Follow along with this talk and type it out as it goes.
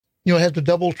it has the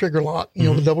double trigger lock,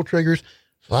 the double triggers.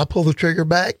 So I pull the trigger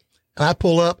back and I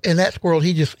pull up, and that squirrel,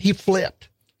 he flipped,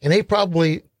 and he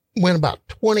probably went about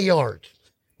 20 yards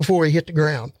before he hit the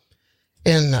ground.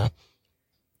 And I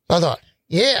thought,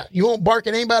 yeah, you won't bark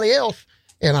at anybody else.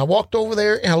 And I walked over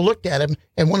there and I looked at him,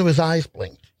 and one of his eyes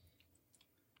blinked.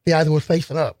 The eye that was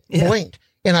facing up blinked.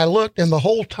 And I looked, and the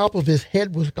whole top of his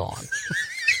head was gone.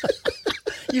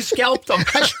 You scalped him.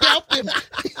 I scalped him.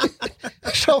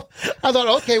 So I thought,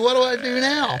 okay, what do I do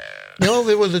now? If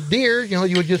it was a deer,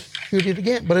 you would just shoot it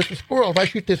again. But it's a squirrel. If I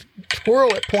shoot this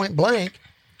squirrel at point blank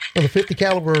with a 50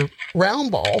 caliber round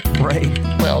ball, right?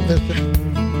 Well, but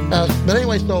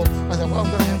anyway, so I thought, well, I'm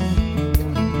going to have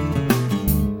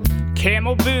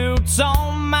camel boots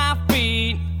on my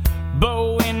feet,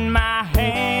 bow in my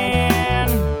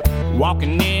hand,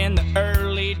 walking in the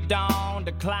early dawn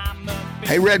to climb up.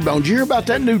 Hey, Redbone, did you hear about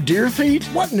that new deer feed?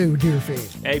 What new deer feed?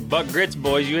 Hey, Buck Grits,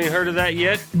 boys, you ain't heard of that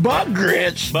yet? Buck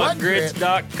Grits?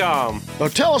 BuckGrits.com. Well,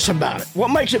 tell us about it. What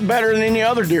makes it better than any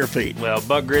other deer feed? Well,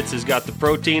 Buck Grits has got the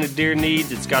protein a deer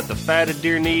needs, it's got the fat a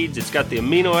deer needs, it's got the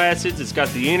amino acids, it's got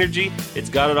the energy, it's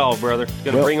got it all, brother. It's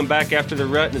going to bring them back after the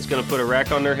rut, and it's going to put a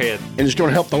rack on their head. And it's going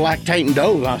to help the lactating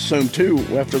does, I assume, too,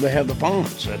 after they have the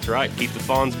fawns. That's right. Keep the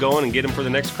fawns going and get them for the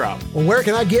next crop. Well, where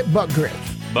can I get Buck Grits?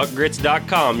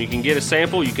 BuckGrits.com. You can get a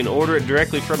sample, you can order it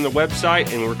directly from the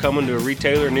website, and we're coming to a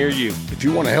retailer near you. If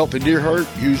you want a healthy deer herd,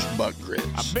 use Buck Grits.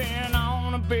 I've been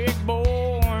on a big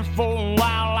boy for a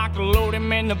while, I can load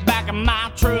him in the back of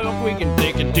my truck. We can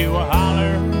take it to a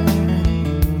holler,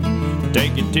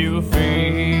 take it to a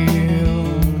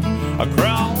field,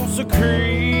 across a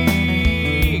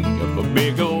creek, up a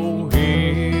big old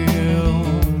hill.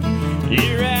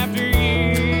 Year after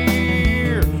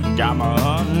year, got my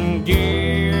hunting gear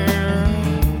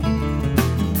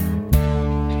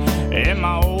and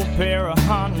my old pair of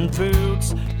hunting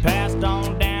boots, passed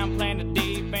on down, planted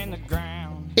deep in the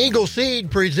ground. Eagle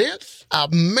Seed presents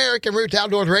American Roots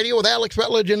Outdoors Radio with Alex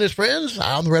Rutledge and his friends.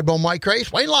 I'm the Redbone Mike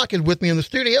Crace. Wayne Locke is with me in the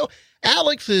studio.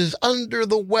 Alex is under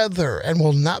the weather and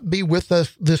will not be with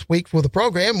us this week for the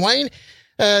program. Wayne,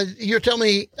 you're telling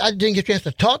me I didn't get a chance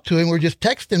to talk to him. We're just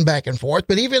texting back and forth,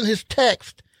 but even his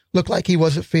text looked like he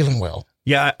wasn't feeling well.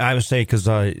 Yeah, I would say, because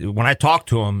when I talk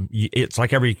to him, it's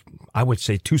like I would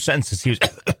say 2 sentences, he was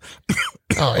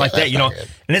like that, good.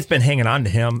 And it's been hanging on to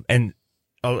him. And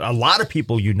a lot of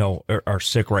people, are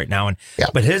sick right now. And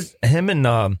but him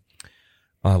and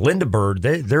Linda Bird,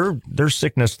 their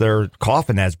sickness, their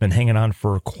coughing has been hanging on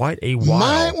for quite a while.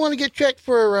 Might want to get checked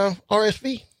for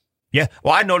RSV. Yeah.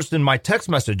 Well, I noticed in my text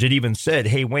message, it even said,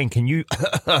 "Hey, Wayne, can you?"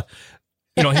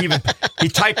 He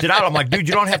typed it out. I'm like, dude,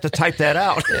 you don't have to type that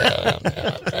out.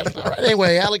 That's all right.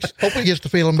 Anyway, Alex, hopefully gets to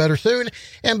feeling better soon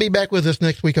and be back with us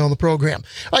next week on the program.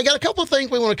 I got a couple of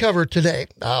things we want to cover today.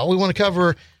 We want to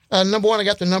cover, number one, I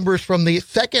got the numbers from the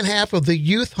second half of the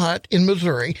youth hunt in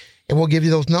Missouri, and we'll give you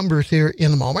those numbers here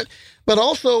in a moment. But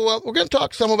also, we're going to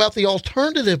talk some about the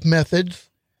alternative methods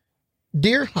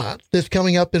deer hunt that's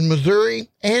coming up in Missouri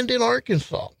and in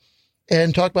Arkansas,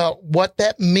 and talk about what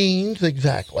that means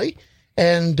exactly.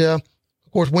 And, of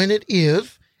course, when it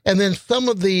is, and then some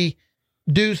of the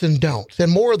do's and don'ts,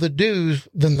 and more of the do's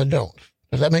than the don'ts.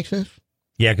 Does that make sense?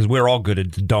 Yeah, because we're all good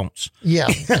at the don'ts. Yeah.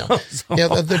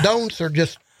 The don'ts are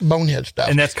just bonehead stuff.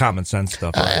 And that's common sense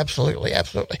stuff. Right? Absolutely. All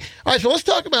right, so let's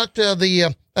talk about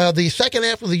the second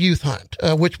half of the youth hunt,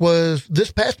 which was this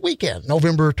past weekend,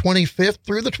 November 25th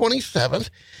through the 27th.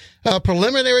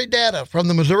 Preliminary data from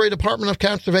the Missouri Department of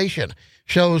Conservation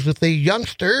shows that the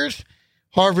youngsters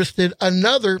harvested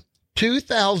another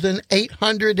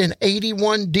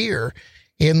 2,881 deer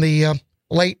in the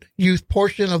late youth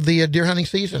portion of the deer hunting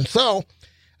season. So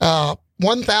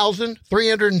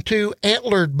 1,302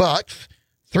 antlered bucks,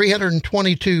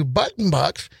 322 button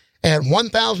bucks, and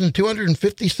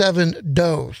 1,257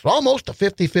 does. Almost a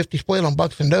 50-50 split on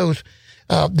bucks and does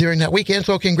during that weekend.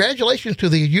 So congratulations to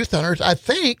the youth hunters. I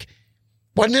think,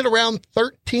 wasn't it around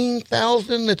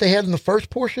 13,000 that they had in the first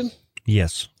portion?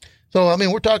 Yes. So, I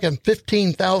mean, we're talking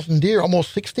 15,000 deer,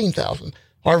 almost 16,000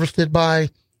 harvested by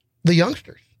the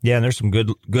youngsters. Yeah, and there's some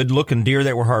good looking deer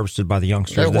that were harvested by the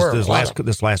youngsters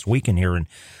this last weekend here. And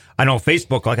I know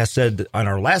Facebook, like I said on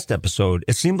our last episode,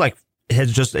 it seemed like it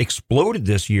has just exploded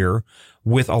this year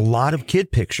with a lot of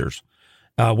kid pictures,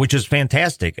 which is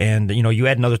fantastic. And, you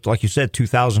add another, like you said,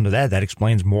 2,000 to that. That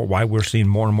explains more why we're seeing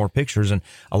more and more pictures, and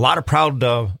a lot of proud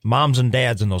moms and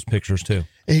dads in those pictures too.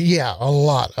 Yeah, a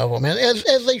lot of them, and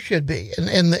as they should be,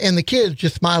 and the kids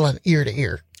just smiling ear to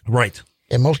ear. Right.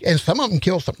 And some of them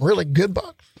kill some really good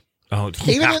bucks. Oh,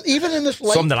 even in this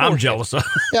late something that portion. I'm jealous of.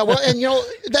 Yeah, well, and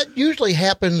that usually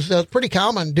happens pretty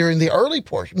common during the early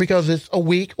portion because it's a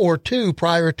week or two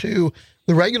prior to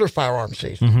the regular firearm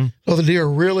season. Mm-hmm. So the deer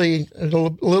really a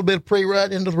little bit of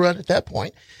pre-rut into the rut at that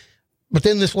point. But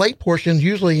then this late portion is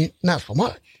usually not so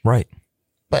much. Right.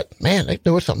 But man,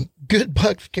 there was some good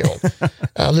bucks killed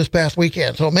this past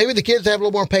weekend. So maybe the kids have a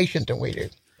little more patience than we do.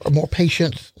 Or more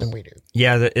patience than we do.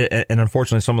 Yeah, and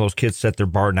unfortunately, some of those kids set their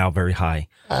bar now very high.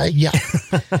 Yeah.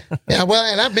 Yeah, well,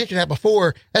 and I've mentioned that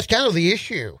before. That's kind of the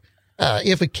issue.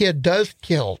 If a kid does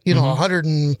kill,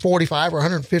 145 or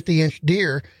 150-inch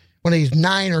deer when he's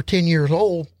 9 or 10 years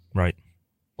old, right?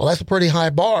 Well, that's a pretty high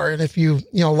bar. And if you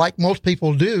like most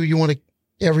people do,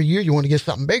 every year you want to get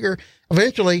something bigger.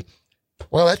 Eventually,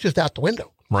 well, that's just out the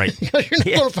window. Right. Because you're not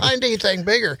going to find anything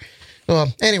bigger.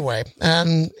 Anyway,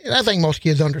 and I think most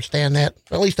kids understand that.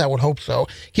 At least I would hope so.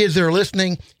 Kids that are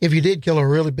listening, if you did kill a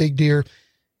really big deer,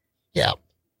 yeah,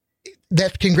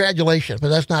 that's congratulations, but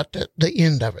that's not the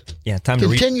end of it. Yeah, time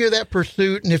continue that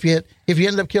pursuit, and if you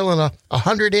end up killing a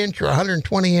 100-inch or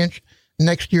 120-inch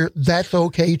next year, that's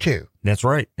okay too. That's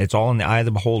right. It's all in the eye of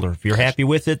the beholder. If you're happy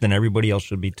with it, then everybody else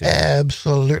should be too.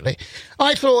 Absolutely. All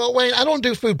right, so Wayne, I don't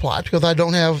do food plots because I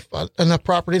don't have enough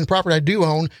property. And the property I do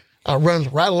own runs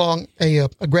right along a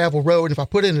gravel road. And if I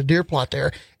put in a deer plot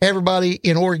there, everybody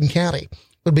in Oregon County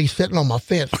would be sitting on my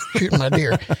fence shooting my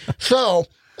deer. So,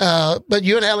 but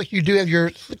you and Alex, you do have your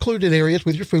secluded areas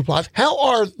with your food plots. How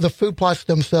are the food plots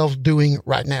themselves doing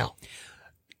right now?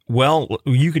 Well,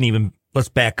 let's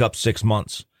back up 6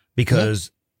 months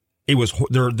because it was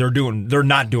they're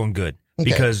not doing good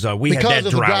because we had that drought. Because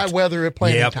of the dry weather at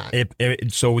planting time.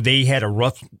 So they had a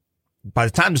rough. By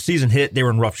the time the season hit, they were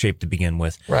in rough shape to begin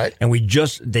with. Right. And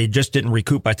they just didn't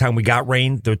recoup. By the time we got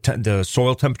rain, the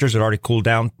soil temperatures had already cooled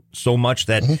down so much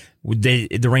that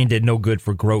the rain did no good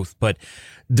for growth. But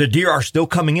the deer are still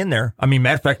coming in there. I mean,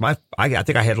 matter of fact, I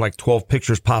think I had like 12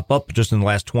 pictures pop up just in the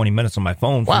last 20 minutes on my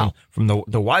phone from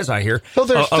the Wise Eye here. So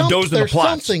there's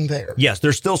something there. Yes,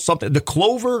 there's still something. The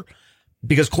clover,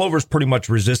 because clover is pretty much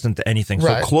resistant to anything.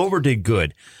 Right. So clover did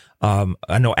good.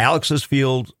 I know Alex's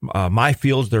field, my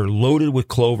fields, they're loaded with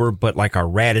clover, but like our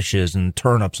radishes and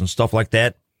turnips and stuff like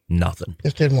that, nothing.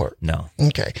 It didn't work. No.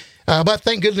 Okay. But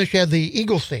thank goodness you had the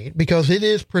Eagle seed because it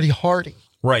is pretty hardy.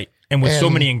 Right. And with so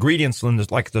many ingredients in this,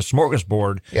 like the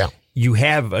smorgasbord, you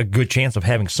have a good chance of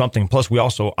having something. Plus, I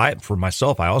also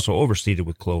overseeded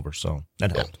with clover, so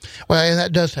that helped. Well, and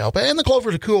that does help. And the clover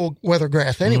is a cool weather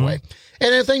grass anyway. Mm-hmm.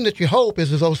 And the thing that you hope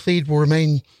is those seeds will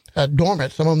remain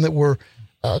dormant. Some of them that were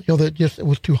that just it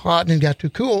was too hot and it got too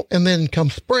cool, and then come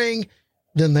spring,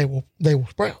 then they will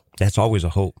sprout. That's always a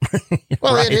hope.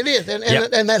 Well, right? it is,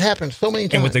 and that happens so many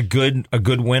times. And with a good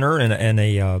winter and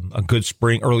a good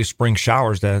early spring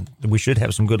showers, that we should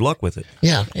have some good luck with it.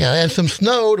 Yeah, and some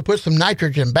snow to put some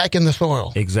nitrogen back in the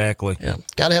soil. Exactly. Yeah,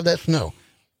 got to have that snow.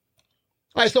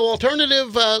 All right, so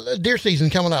alternative deer season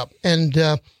coming up, and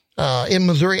in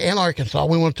Missouri and Arkansas,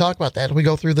 we want to talk about that as we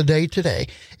go through the day today,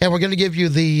 and we're going to give you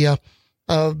the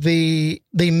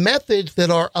methods that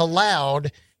are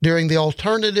allowed during the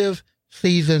alternative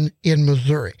season in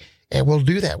Missouri. And we'll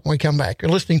do that when we come back.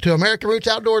 You're listening to American Roots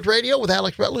Outdoors Radio with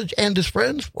Alex Rutledge and his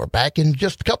friends. We're back in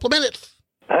just a couple of minutes.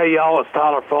 Hey, y'all, it's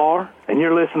Tyler Farr, and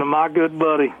you're listening to my good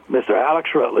buddy, Mr. Alex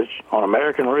Rutledge, on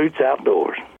American Roots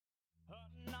Outdoors.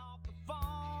 Hunting off the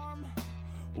farm,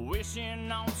 wishing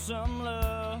on some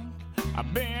luck.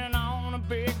 I've been on a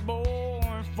big bore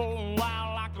for a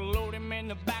while, I can load him in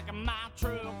the back of my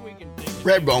truck. We can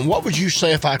Redbone, what would you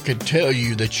say if I could tell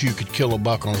you that you could kill a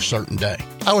buck on a certain day?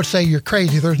 I would say you're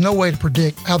crazy. There's no way to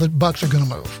predict how the bucks are going to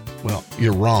move. Well,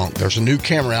 you're wrong. There's a new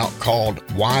camera out called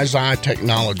Wise Eye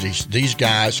Technologies. These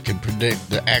guys can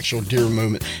predict the actual deer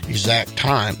movement, exact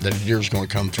time that a deer is going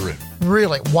to come through.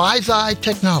 Really? Wise Eye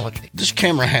Technology. This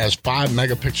camera has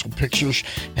 5-megapixel pictures,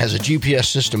 has a GPS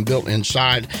system built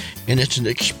inside, and it's an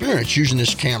experience using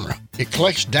this camera. It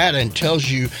collects data and tells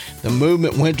you the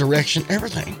movement, wind direction,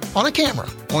 everything. On a camera?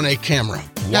 On a camera.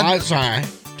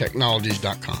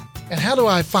 WiseEyeTechnologies.com. And how do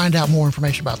I find out more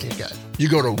information about these guys? You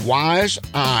go to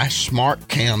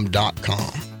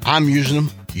WiseEyeSmartCam.com. I'm using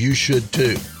them. You should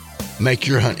too. Make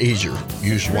your hunt easier.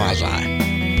 Use Wise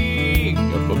Eye.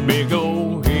 Up a big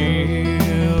old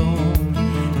hill,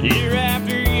 year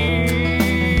after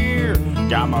year,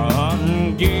 got my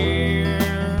hunting gear.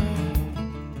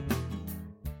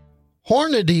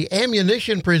 Hornady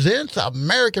Ammunition presents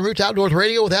American Roots Outdoors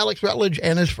Radio with Alex Rutledge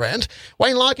and his friends.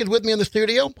 Wayne Locke is with me in the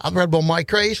studio. I'm Redbone Mike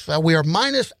Crace. We are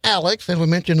minus Alex, as we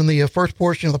mentioned in the first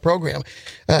portion of the program.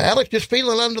 Alex just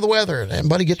feeling under the weather, and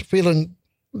Buddy gets feeling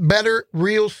better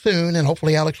real soon, and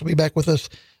hopefully Alex will be back with us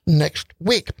next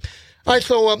week. All right,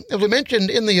 so as we mentioned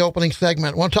in the opening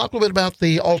segment, I want to talk a little bit about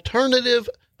the alternative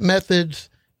methods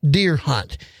deer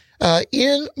hunt.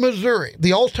 In Missouri,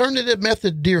 the alternative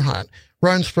method deer hunt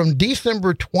runs from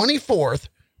December 24th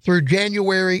through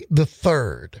January the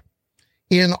 3rd.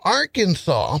 In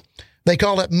Arkansas, they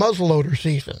call it muzzleloader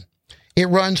season. It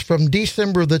runs from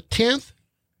December the 10th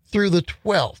through the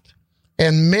 12th.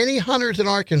 And many hunters in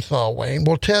Arkansas, Wayne,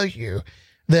 will tell you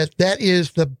that that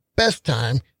is the best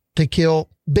time to kill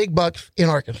big bucks in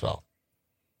Arkansas.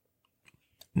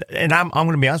 And I'm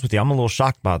going to be honest with you, I'm a little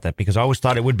shocked about that because I always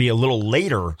thought it would be a little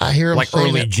later. I hear them like saying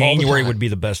early it January would be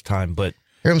the best time, but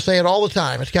I hear them say it all the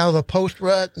time. It's kind of the post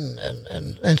rut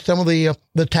and some of the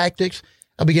tactics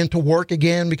begin to work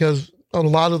again because a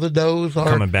lot of the does are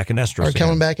coming back in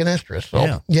estrus.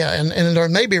 So yeah, and they're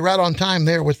maybe right on time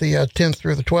there with the 10th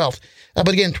through the 12th. But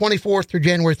again, 24th through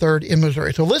January 3rd in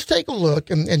Missouri. So let's take a look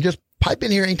and just pipe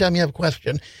in here anytime you have a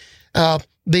question.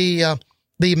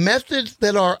 The methods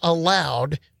that are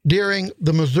allowed during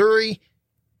the Missouri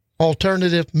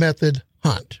alternative method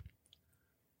hunt.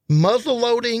 Muzzle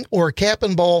loading or cap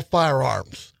and ball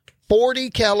firearms, 40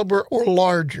 caliber or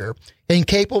larger, and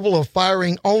capable of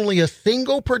firing only a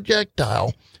single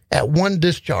projectile at one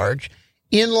discharge,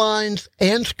 inlines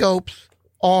and scopes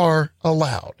are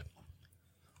allowed.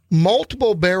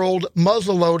 Multiple barreled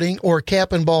muzzle loading or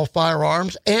cap and ball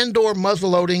firearms and or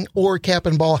muzzle loading or cap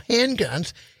and ball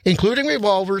handguns, including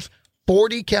revolvers,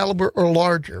 40 caliber or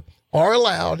larger, are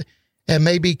allowed and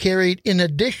may be carried in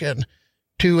addition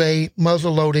to a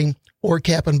muzzle loading or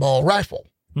cap and ball rifle.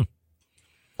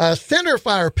 Center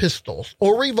fire pistols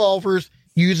or revolvers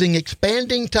using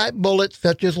expanding type bullets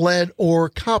such as lead or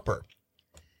copper.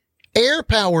 Air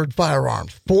powered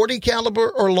firearms, 40 caliber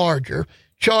or larger,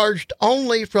 charged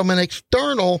only from an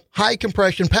external high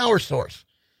compression power source,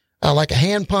 like a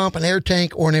hand pump, an air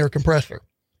tank, or an air compressor.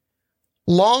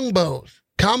 Long bows,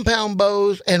 compound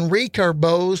bows, and recurve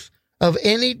bows of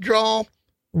any draw,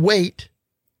 weight,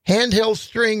 handheld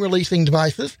string releasing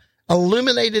devices,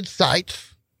 illuminated sights.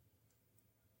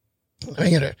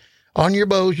 On your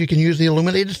bows, you can use the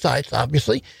illuminated sights,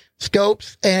 obviously.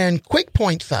 Scopes and quick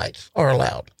point sights are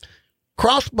allowed.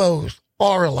 Crossbows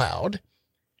are allowed.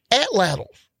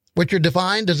 Atlatls, which are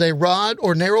defined as a rod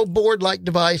or narrow board-like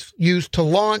device used to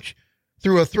launch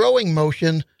through a throwing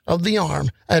motion of the arm,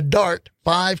 a dart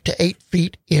 5 to 8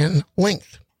 feet in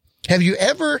length. Have you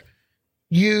ever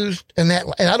used an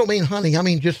atlatl? And I don't mean hunting, I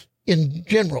mean just in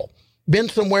general. Been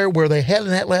somewhere where they had an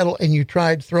atlatl and you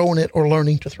tried throwing it or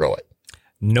learning to throw it?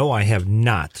 No, I have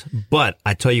not. But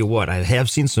I tell you what, I have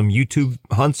seen some YouTube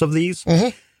hunts of these.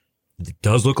 Mm-hmm. It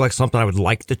does look like something I would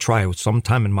like to try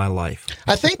sometime in my life.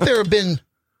 I think there have been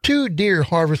 2 deer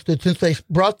harvested since they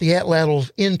brought the atlatls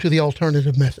into the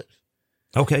alternative methods.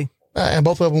 Okay. And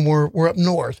both of them were up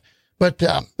north. But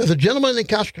there's a gentleman in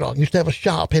Koshkodong used to have a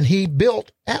shop, and he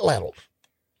built atlatls.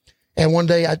 And one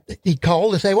day he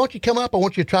called and said, "Why don't you come up? I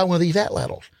want you to try one of these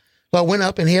atlatls." So I went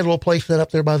up, and he had a little place set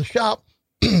up there by the shop.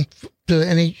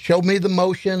 And he showed me the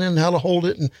motion and how to hold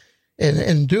it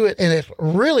and do it. And it's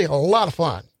really a lot of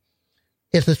fun.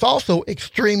 It's also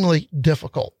extremely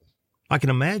difficult. I can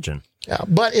imagine.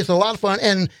 But it's a lot of fun.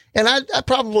 And I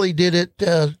probably did it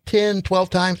 10, 12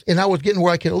 times, and I was getting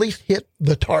where I could at least hit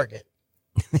the target.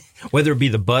 Whether it be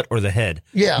the butt or the head.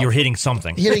 Yeah. You're hitting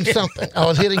something. I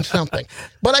was hitting something.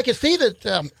 But I could see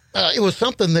that it was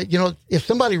something that, if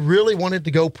somebody really wanted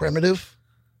to go primitive,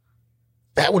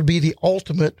 that would be the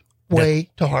ultimate way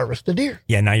to harvest a deer.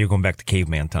 Yeah, now you're going back to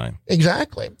caveman time.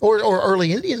 Exactly. Or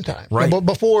early Indian time. Right.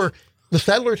 Before the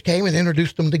settlers came and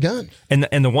introduced them to guns. And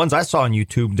the ones I saw on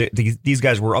YouTube, these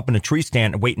guys were up in a tree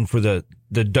stand waiting for and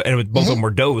both of them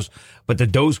were does, but the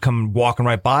does come walking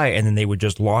right by and then they would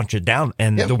just launch it down.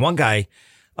 And the one guy,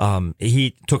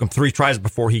 he took him 3 tries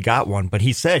before he got one, but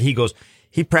he said,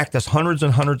 he practiced hundreds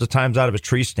and hundreds of times out of his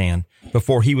tree stand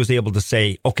before he was able to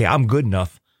say, okay, I'm good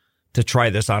enough to try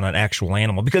this on an actual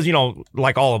animal, because,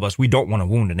 like all of us, we don't want to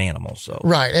wound an animal. So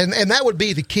right. And that would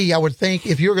be the key. I would think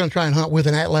if you're going to try and hunt with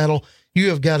an atlatl, you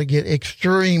have got to get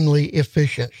extremely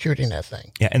efficient shooting that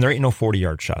thing. Yeah. And there ain't no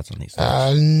 40-yard shots on these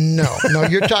things. No,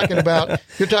 you're talking about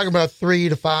 3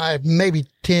 to 5, maybe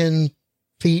 10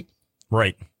 feet.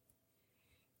 Right.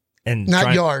 And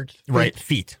not yards. Right.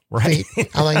 Feet. Right. Feet.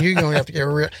 I think you're going to have to get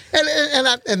real.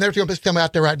 And there's going to be some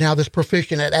out there right now that's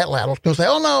proficient at atlatl. Going to say,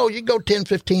 oh, no, you can go 10,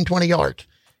 15, 20 yards.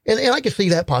 And I can see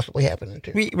that possibly happening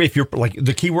too. If you're like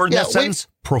the key word in that sentence,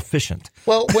 proficient.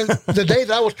 Well, when the day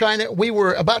that I was trying it, we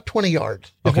were about 20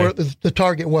 yards before the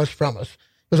target was from us.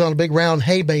 It was on a big round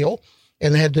hay bale,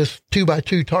 and they had this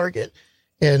 2x2 target.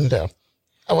 And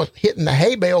I was hitting the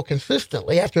hay bale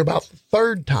consistently. After about the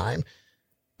 3rd time,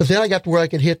 But then I got to where I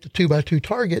could hit the 2x2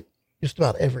 target just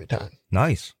about every time.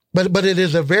 Nice. But it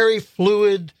is a very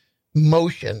fluid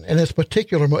motion, and it's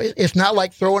particular. It's not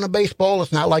like throwing a baseball.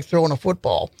 It's not like throwing a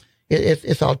football.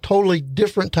 It's a totally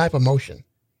different type of motion.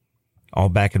 All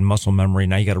back in muscle memory.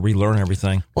 Now you got to relearn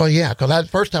everything. Well, yeah, because the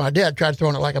first time I did, I tried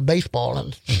throwing it like a baseball.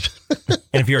 And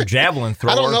if you're a javelin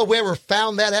thrower. I don't know if we ever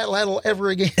found that atlatl ever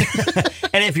again.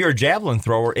 And if you're a javelin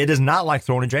thrower, it is not like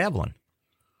throwing a javelin.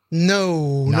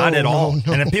 No, not at all.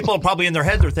 No. And then people are probably in their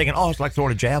head, they're thinking, oh, it's like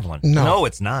throwing a javelin. No,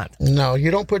 it's not. No,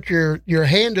 you don't put your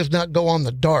hand does not go on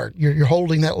the dart. You're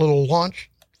holding that little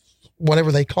launch, whatever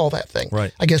they call that thing.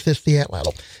 Right. I guess it's the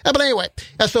atlatl. But anyway,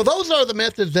 so those are the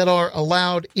methods that are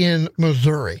allowed in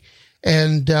Missouri.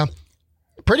 And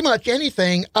pretty much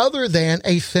anything other than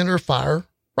a center fire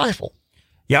rifle.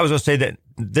 Yeah, I was going to say that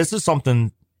this is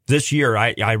something this year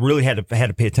I really had to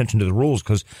pay attention to the rules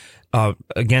because,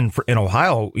 again, in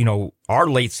Ohio, our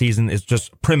late season is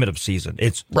just primitive season.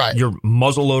 It's right. Your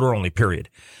muzzle loader only, period.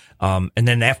 And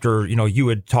then after, you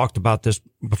had talked about this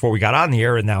before we got on the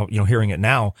air and now, hearing it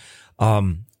now,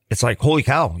 it's like, holy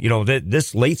cow,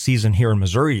 this late season here in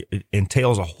Missouri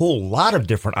entails a whole lot of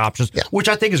different options, which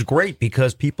I think is great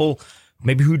because people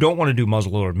maybe who don't want to do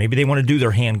muzzleloader, maybe they want to do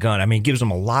their handgun. I mean, it gives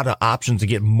them a lot of options to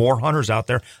get more hunters out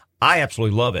there. I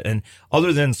absolutely love it. And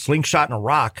other than slingshot and a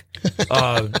rock,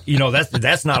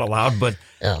 that's not allowed, but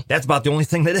that's about the only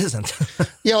thing that isn't.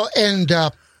 And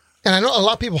I know a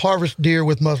lot of people harvest deer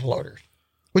with muzzleloaders,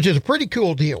 which is a pretty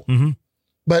cool deal. Mm-hmm.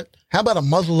 But how about a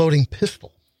muzzleloading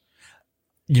pistol?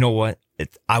 You know what?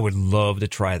 I would love to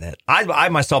try that. I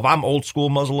myself, I'm old school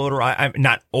muzzleloader. I'm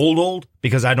not old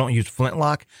because I don't use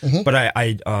flintlock, but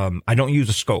I don't use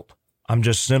a scope. I'm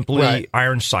just simply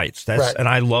iron sights. And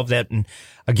I love that. And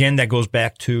again, that goes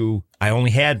back to, I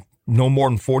only had no more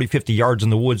than 40, 50 yards in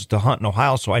the woods to hunt in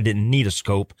Ohio, so I didn't need a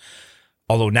scope.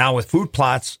 Although now with food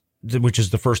plots, which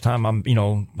is the first time I'm,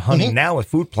 hunting now with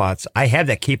food plots, I have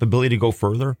that capability to go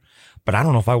further, but I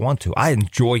don't know if I want to. I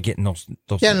enjoy getting those.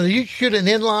 Yeah, do you shoot an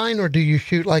inline or do you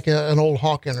shoot like an old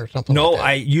Hawken or something like that? No,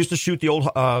 I used to shoot the old,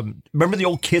 remember the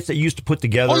old kits that you used to put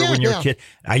together when you were a kid?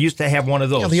 I used to have one of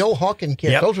those. Yeah, the old Hawken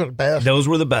kits. Yep. Those were the best. Those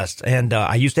were the best. And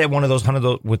I used to have one of those,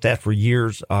 hunted with that for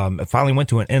years. I finally went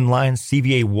to an inline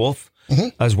CVA Wolf.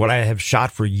 Is what I have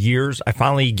shot for years. I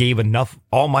finally gave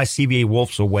all my CVA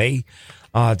Wolves away,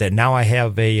 that now I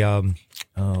have a,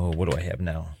 what do I have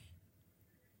now?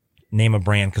 Name a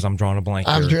brand because I'm drawing a blank.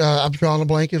 I'm drawing a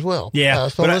blank as well. Yeah.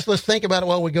 So let's think about it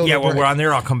while we go. Yeah, when we're on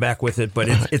there, I'll come back with it. But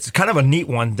it's kind of a neat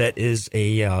one that is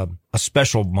a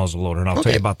special muzzleloader, and I'll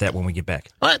tell you about that when we get back.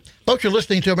 All right, folks, you're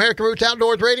listening to American Roots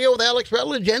Outdoors Radio with Alex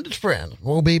Rutledge and his friends.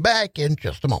 We'll be back in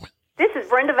just a moment. This is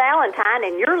Brenda Valentine,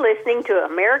 and you're listening to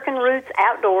American Roots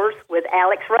Outdoors with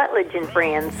Alex Rutledge and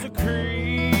friends. The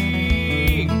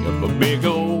creek up a big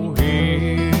old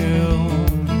hill,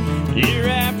 year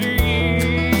after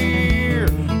year,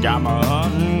 got my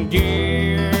hunting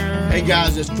gear. Hey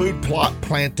guys, it's food plot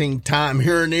planting time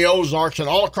here in the Ozarks and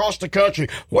all across the country.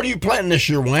 What are you planting this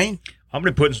year, Wayne? I'm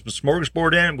going to put some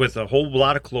smorgasbord in with a whole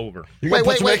lot of clover. You're going to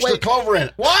put some extra clover in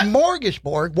it. What?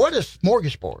 Smorgasbord? What is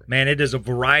smorgasbord? Man, it is a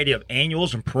variety of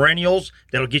annuals and perennials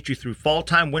that'll get you through fall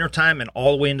time, winter time, and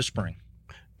all the way into spring.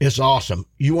 It's awesome.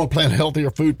 You want to plant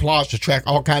healthier food plots to track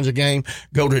all kinds of game?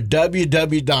 Go to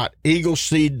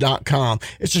www.eagleseed.com.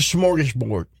 It's a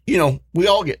smorgasbord. We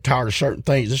all get tired of certain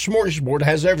things. The smorgasbord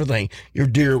has everything. Your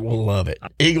deer will love it.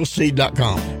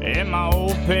 Eagleseed.com. And my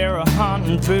old pair of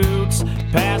hunting boots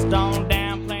passed on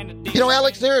down, planted.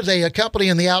 Alex, there is a company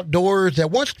in the outdoors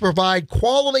that wants to provide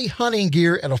quality hunting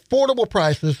gear at affordable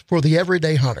prices for the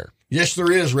everyday hunter. Yes,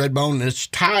 there is, Redbone. It's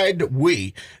Tide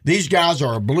We. These guys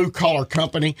are a blue-collar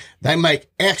company. They make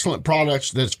excellent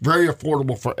products that's very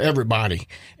affordable for everybody.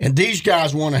 And these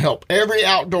guys want to help every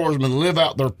outdoorsman live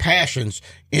out their passions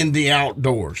in the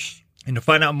outdoors. And to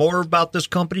find out more about this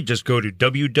company, just go to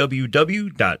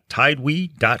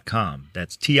www.tidewe.com.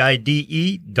 That's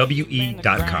TIDEWE.com.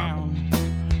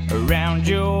 Around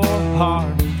your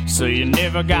heart, so you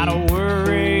never gotta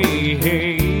worry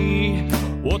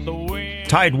what the wind.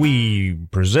 Tide We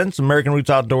presents American Roots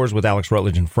Outdoors with Alex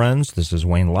Rutledge and friends. This is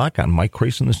Wayne Locke. I'm Mike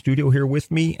Crease in the studio here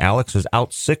with me. Alex is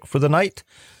out sick for the night.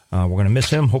 We're going to miss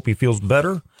him. Hope he feels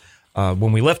better.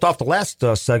 When we left off the last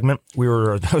segment, I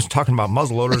was talking about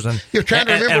muzzleloaders, and you're trying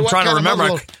to remember. I'm trying to remember.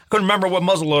 I couldn't remember what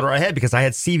muzzleloader I had because I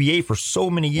had CVA for so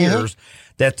many years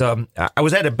that I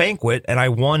was at a banquet and I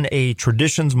won a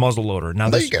Traditions muzzleloader. Now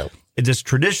there you go. This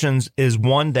Traditions is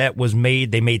one that was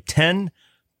made. They made 20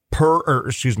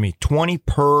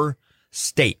 per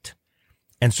state,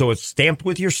 and so it's stamped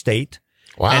with your state.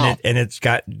 Wow. And it's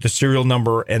got the serial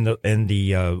number and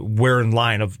the where in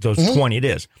line of those 20 it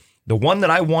is. The one that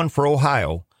I won for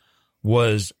Ohio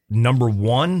was number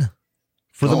 1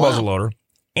 for the muzzleloader,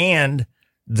 and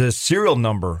the serial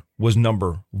number was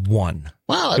number 1.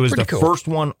 Wow, that's it was pretty the cool. first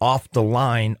one off the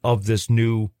line of this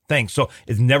new thing. So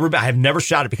it's never been, I've never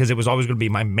shot it because it was always going to be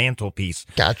my mantelpiece.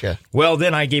 Gotcha. Well,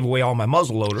 then I gave away all my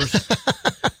muzzleloaders.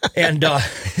 And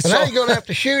so now you're going to have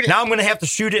to shoot it. Now I'm going to have to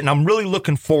shoot it, and I'm really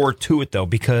looking forward to it, though,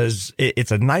 because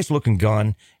it's a nice-looking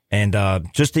gun, and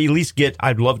just to at least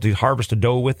I'd love to harvest a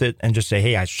doe with it and just say,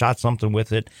 hey, I shot something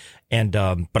with it. And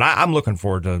but I'm looking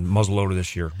forward to muzzleloader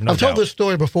this year. No I've told doubt. this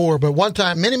story before, but one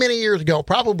time, many, many years ago,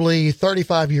 probably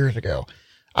 35 years ago,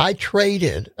 I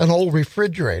traded an old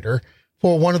refrigerator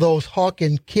for one of those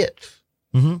Hawken kits,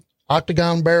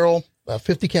 octagon barrel,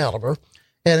 50 caliber,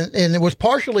 and it was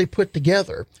partially put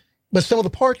together, but some of the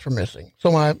parts were missing.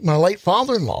 So my late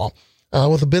father-in-law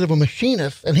was a bit of a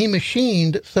machinist, and he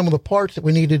machined some of the parts that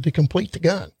we needed to complete the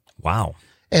gun. Wow.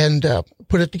 And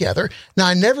put it together. Now,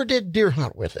 I never did deer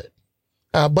hunt with it,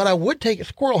 but I would take it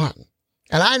squirrel hunting.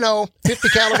 And I know 50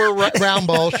 caliber round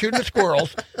balls shooting at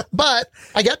squirrels, but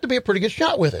I got to be a pretty good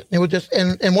shot with it. It was just,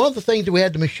 and one of the things that we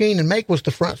had to machine and make was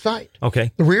the front sight.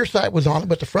 Okay. The rear sight was on it,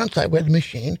 but the front sight we had to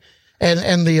machine,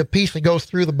 and the piece that goes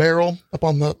through the barrel up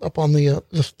on the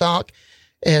stock,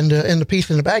 and the piece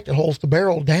in the back that holds the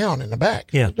barrel down in the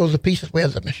back. Yeah. Those are the pieces we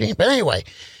had to machine. But anyway,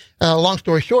 long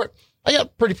story short, I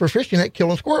got pretty proficient at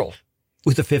killing squirrels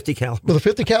With a 50 caliber. with a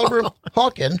 50 caliber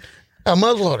Hawken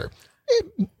muzzleloader.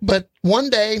 But one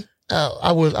day,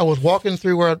 I was walking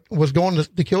through where I was going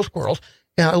to kill squirrels,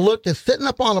 and I looked, and sitting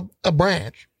up on a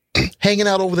branch, hanging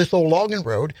out over this old logging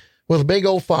road, was a big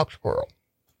old fox squirrel.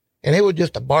 And it was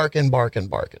just a barking.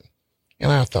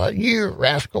 And I thought, you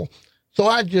rascal. So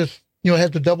I just,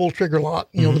 had the double trigger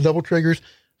lock, the double triggers.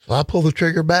 So I pull the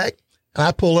trigger back, and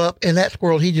I pull up, and that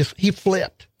squirrel, he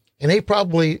flipped. And he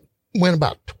probably went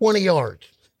about 20 yards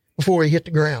before he hit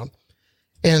the ground.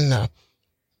 And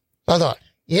I thought,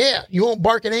 yeah, you won't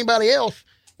bark at anybody else.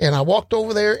 And I walked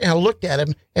over there, and I looked at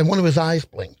him, and one of his eyes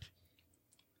blinked.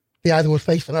 The eye that was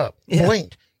facing up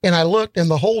blinked. And I looked, and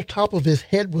the whole top of his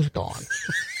head was gone.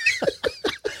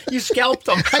 You scalped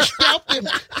him. I scalped him.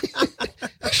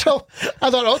 So I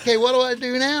thought, okay, what do I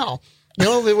do now?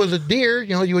 If it was a deer,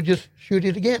 you would just shoot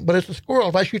it again. But it's a squirrel.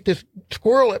 If I shoot this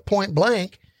squirrel at point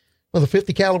blank with a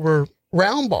 50 caliber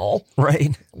round ball,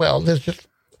 right? Well, there's just.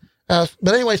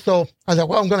 But anyway, so I thought,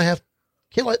 well, I'm going to have to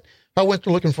kill it. I went to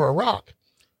looking for a rock,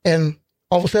 and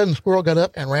all of a sudden, the squirrel got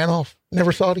up and ran off.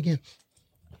 Never saw it again.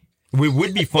 It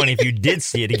would be funny if you did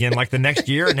see it again, like the next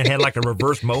year, and it had like a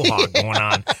reverse mohawk going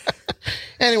on.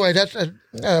 Anyway, that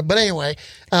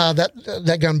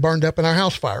gun burned up in our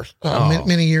house fires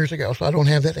many years ago, so I don't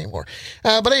have that anymore.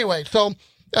 But anyway, so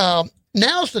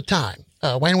now's the time.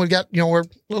 Wayne, we've got, we're a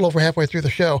little over halfway through the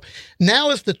show. Now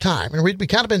is the time, and we've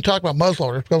kind of been talking about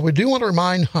muzzleloaders, because we do want to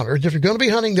remind hunters, if you're going to be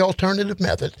hunting the alternative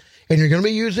method, and you're going to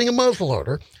be using a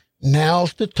muzzleloader,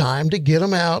 now's the time to get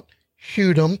them out,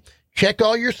 shoot them, check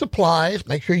all your supplies,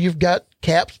 make sure you've got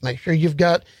caps, make sure you've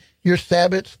got your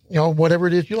sabots, whatever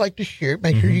it is you like to shoot.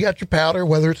 Make sure you got your powder,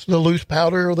 whether it's the loose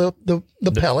powder or the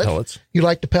pellets. You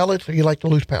like the pellets or you like the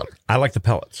loose powder? I like the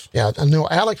pellets. Yeah, I know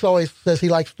Alex always says he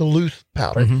likes the loose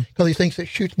powder because he thinks it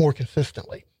shoots more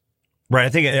consistently. Right. I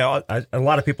think a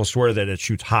lot of people swear that it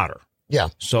shoots hotter. Yeah.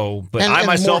 So, but I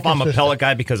myself, I'm a pellet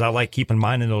guy because I like keeping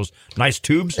mine in those nice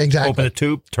tubes. Exactly. Open the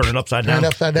tube, turn it upside down. Turn it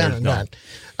upside down and done.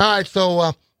 All right.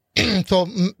 So, so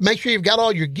make sure you've got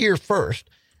all your gear first.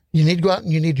 You need to go out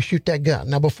and you need to shoot that gun.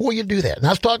 Now, before you do that, and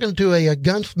I was talking to a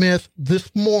gunsmith this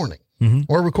morning.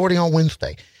 We're recording on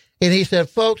Wednesday. And he said,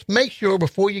 folks, make sure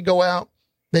before you go out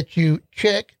that you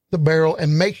check the barrel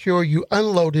and make sure you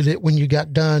unloaded it when you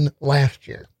got done last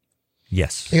year.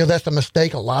 Yes. That's a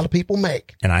mistake a lot of people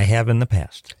make. And I have in the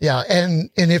past. Yeah. And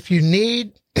if you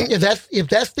need, if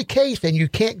that's the case and you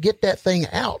can't get that thing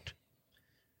out,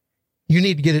 you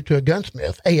need to get it to a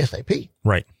gunsmith ASAP.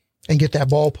 Right. And get that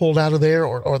ball pulled out of there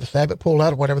or the sabot pulled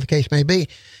out or whatever the case may be.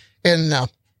 And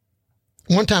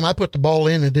one time I put the ball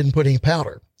in and didn't put any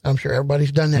powder. I'm sure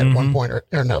everybody's done that at one point or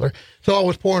another. So I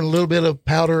was pouring a little bit of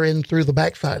powder in through the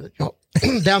backside,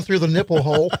 down through the nipple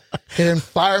hole, and then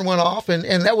fire went off. And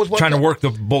that was what trying to work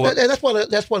the bullet. And that's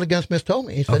what a gunsmith told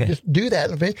me. He said, just do that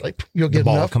and eventually you'll get the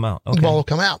ball enough. Will come out. Okay. The ball will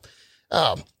come out.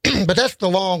 But that's the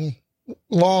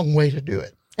long way to do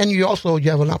it. And you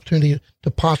have an opportunity to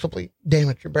possibly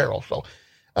damage your barrel. So,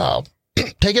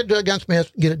 take it to a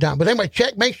gunsmith, get it done. But anyway,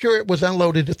 make sure it was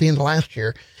unloaded at the end of last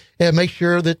year, and make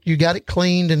sure that you got it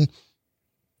cleaned and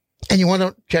And you want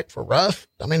to check for rust.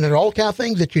 I mean, there are all kinds of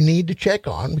things that you need to check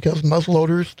on because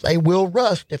muzzleloaders, they will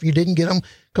rust if you didn't get them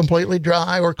completely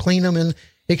dry or clean them in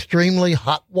extremely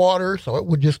hot water, so it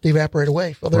would just evaporate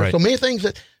away. So there's so many things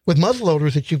that with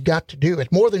muzzleloaders that you've got to do.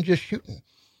 It's more than just shooting.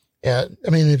 I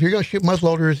mean, if you're going to shoot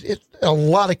muzzleloaders, a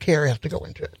lot of care has to go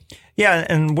into it. Yeah,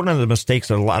 and one of the mistakes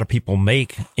that a lot of people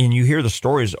make, and you hear the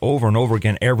stories over and over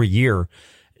again every year,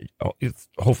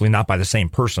 hopefully not by the same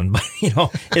person, but,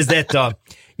 is that,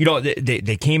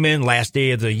 they came in last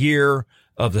day of the year,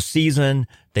 of the season,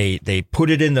 they put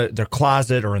it in their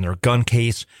closet or in their gun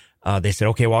case. They said,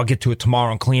 okay, well, I'll get to it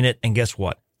tomorrow and clean it. And guess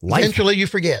what? Eventually you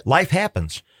forget. Life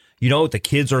happens. The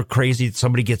kids are crazy.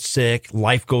 Somebody gets sick.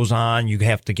 Life goes on. You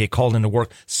have to get called into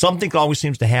work. Something always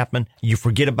seems to happen. You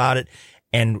forget about it.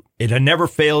 And it never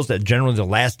fails that generally the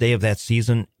last day of that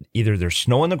season, either there's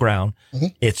snow on the ground,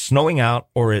 it's snowing out,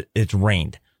 or it's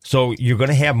rained. So you're going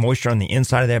to have moisture on the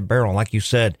inside of that barrel. And like you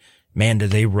said, man, do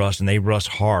they rust, and they rust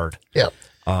hard. Yeah.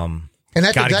 And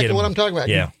that's exactly what I'm talking about.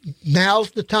 Yeah.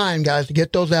 Now's the time, guys, to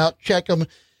get those out, check them.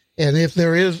 And if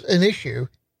there is an issue,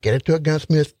 get it to a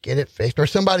gunsmith, get it fixed, or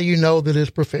somebody that is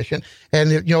proficient.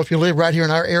 And if you live right here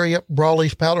in our area,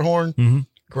 Brawley's Powderhorn,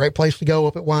 great place to go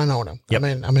up at Winona. Yep.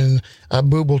 I mean,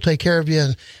 Boob will take care of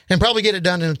you and probably get it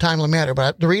done in a timely manner.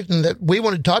 But the reason that we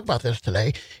wanted to talk about this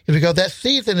today is because that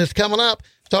season is coming up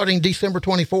starting December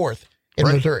 24th in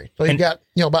Missouri. So you've got,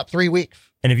 about 3 weeks.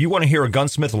 And if you want to hear a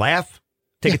gunsmith laugh,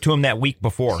 take it to them that week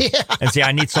before and say,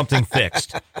 I need something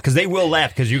fixed. Because they will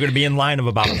laugh, because you're going to be in line of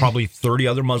about probably 30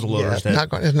 other muzzleloaders.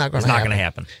 It's not going to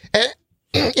happen.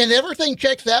 And everything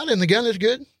checks out and the gun is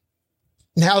good.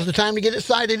 Now's the time to get it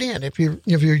sighted in. If you're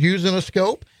using a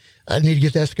scope, you need to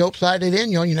get that scope sighted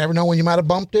in. You never know when you might have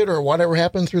bumped it or whatever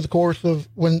happened through the course of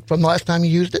from the last time you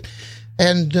used it.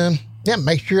 And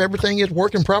make sure everything is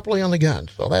working properly on the gun.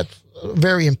 So that's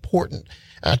very important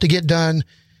to get done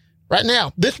right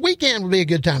now. This weekend would be a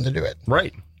good time to do it.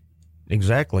 Right.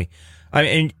 Exactly. I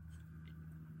mean,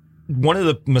 one of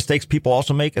the mistakes people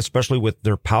also make, especially with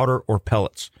their powder or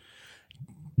pellets,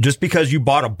 just because you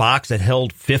bought a box that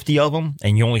held 50 of them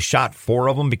and you only shot 4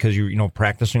 of them because you're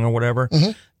practicing or whatever,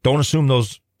 don't assume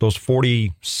those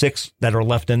 46 that are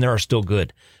left in there are still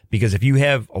good. Because if you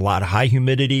have a lot of high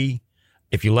humidity,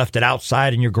 if you left it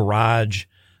outside in your garage,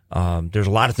 there's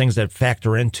a lot of things that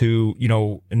factor into,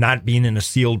 not being in a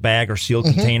sealed bag or sealed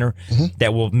container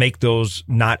that will make those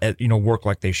not, work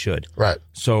like they should. Right.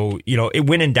 So,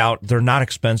 when in doubt, they're not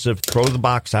expensive. Throw the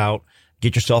box out.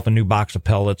 Get yourself a new box of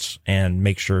pellets and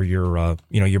make sure you're,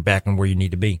 you're back on where you need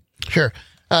to be. Sure.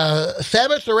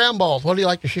 Sabots or round balls? What do you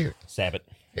like to shoot? Sabot.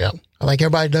 Yeah. I think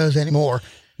everybody does anymore.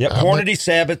 Yep. Hornady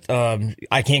Sabot.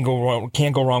 I can't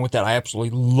go wrong with that. I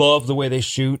absolutely love the way they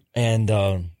shoot. And,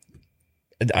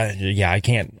 I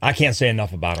can't say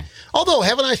enough about them. Although,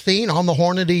 haven't I seen on the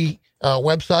Hornady,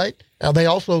 website, they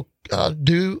also,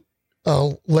 do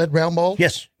lead round balls?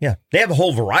 Yes. Yeah. They have a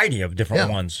whole variety of different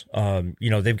ones.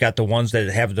 They've got the ones that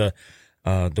have the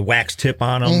wax tip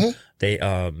on them. They,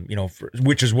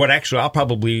 which is what actually I'll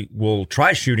probably will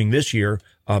try shooting this year,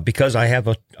 because I have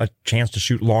a chance to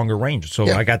shoot longer range. So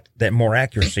I got that more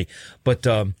accuracy. But,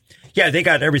 they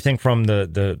got everything from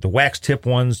the wax tip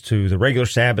ones to the regular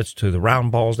sabots to the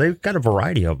round balls. They've got a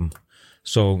variety of them.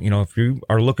 So, if you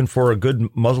are looking for a good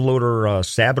muzzleloader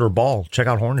sabot or ball, check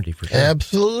out Hornady for sure.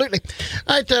 Absolutely.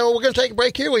 All right, we're going to take a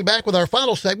break here. We'll be back with our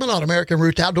final segment on American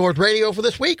Roots Outdoors Radio for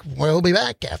this week. We'll be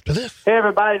back after this. Hey,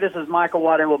 everybody, this is Michael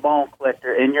Water with Bone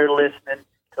Collector, and you're listening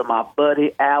to my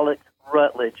buddy Alex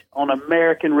Rutledge on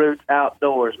American Roots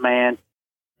Outdoors, man.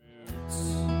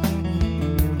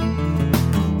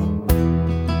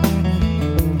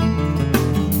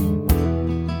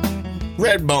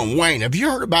 Redbone, Wayne, have you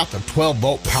heard about the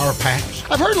 12-volt power packs?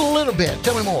 I've heard a little bit.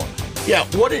 Tell me more. Yeah,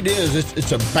 what it is,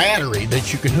 it's a battery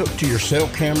that you can hook to your cell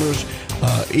cameras,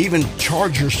 even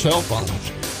charge your cell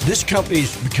phones. This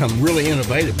company's become really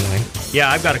innovative, Wayne. Yeah,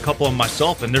 I've got a couple of them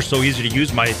myself, and they're so easy to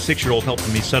use. My 6-year-old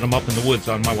helping me set them up in the woods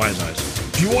on my Wise Eyes.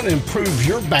 If you want to improve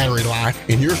your battery life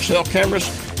in your cell cameras,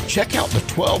 check out the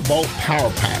 12-volt power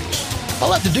packs.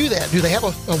 I'll have to do that. Do they have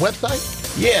a website?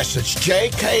 Yes, it's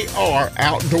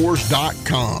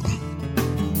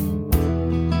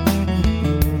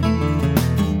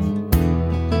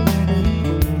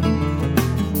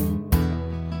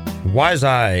Wise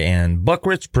Eye and Buck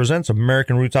Ritz presents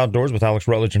American Roots Outdoors with Alex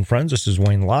Rutledge and friends. This is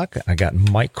Wayne Locke. I got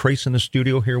Mike Crace in the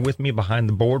studio here with me behind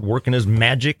the board, working his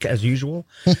magic as usual.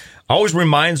 Always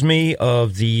reminds me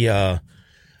of the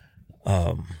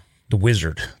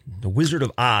Wizard, The Wizard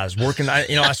of Oz working.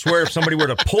 I swear, if somebody were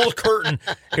to pull a curtain,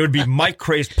 it would be Mike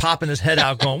Craze popping his head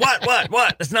out, going,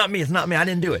 "What? It's not me. It's not me. I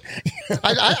didn't do it."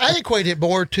 I equate it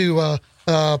more to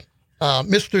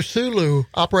Mr. Sulu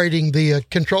operating the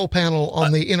control panel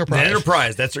on the Enterprise. The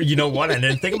Enterprise. That's, you know what? And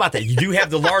then think about that. You do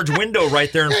have the large window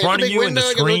right there in front of you, and the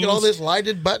screens. Look at all these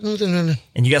lighted buttons, and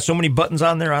you got so many buttons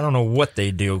on there. I don't know what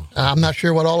they do. I'm not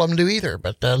sure what all of them do either,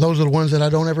 but those are the ones that I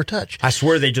don't ever touch. I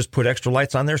swear they just put extra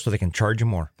lights on there so they can charge you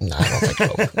more. No, I don't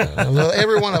think so. No,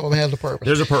 every one of them has a purpose.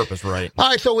 There's a purpose, right? All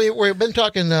right, so we've been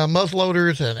talking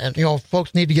muzzleloaders, and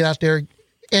folks need to get out there.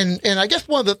 And I guess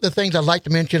one of the things I'd like to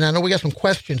mention, I know we got some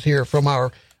questions here from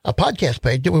our podcast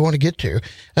page that we want to get to.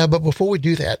 But before we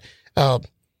do that,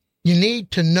 you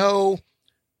need to know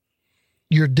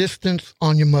your distance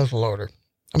on your muzzleloader.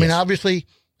 I mean, obviously,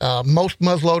 most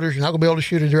muzzleloaders, you're not going to be able to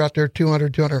shoot it out there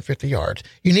 200, 250 yards.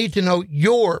 You need to know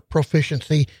your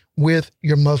proficiency with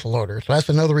your muzzleloader. So that's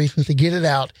another reason to get it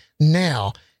out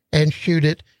now and shoot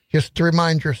it, just to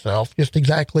remind yourself just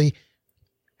exactly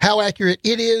how accurate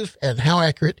it is and how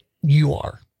accurate you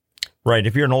are. Right.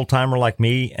 If you're an old timer like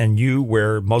me and you,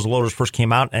 where muzzleloaders first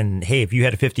came out, and hey, if you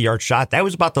had a 50-yard shot, that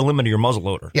was about the limit of your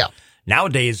muzzleloader. Yeah.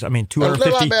 Nowadays, I mean, 250.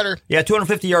 A lot better. Yeah,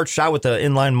 250-yard shot with the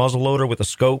inline muzzleloader with a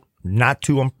scope, not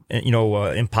too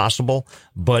impossible.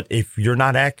 But if you're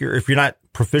not accurate, if you're not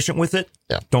proficient with it,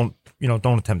 don't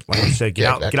attempt. Like you said, get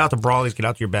out the brawlies, get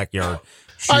out to your backyard,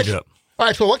 shoot it up. All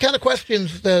right. So, what kind of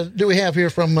questions do we have here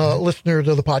from listeners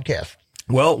of the podcast?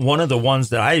 Well, one of the ones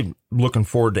that I'm looking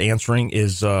forward to answering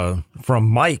is from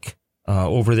Mike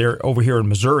over here in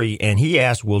Missouri, and he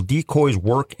asked, "Will decoys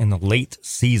work in the late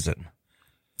season?"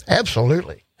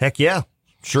 Absolutely. Heck yeah,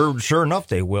 sure enough,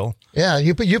 they will. Yeah,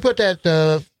 you put that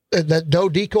doe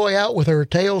decoy out with her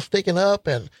tail sticking up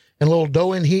and a little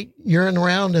doe in heat urine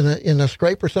around in a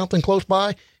scrape or something close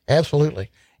by.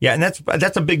 Absolutely. Yeah, and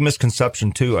that's a big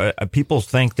misconception too. People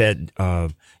think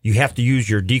that you have to use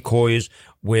your decoys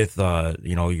with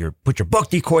put your buck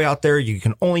decoy out there. You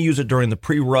can only use it during the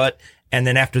pre-rut, and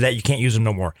then after that you can't use them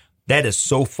no more. That is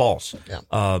so false.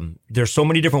 Yeah. There's so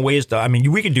many different ways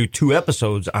we could do 2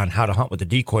 episodes on how to hunt with a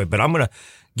decoy, but I'm going to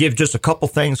give just a couple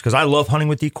things because I love hunting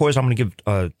with decoys. I'm going to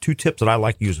give 2 tips that I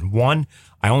like using. 1,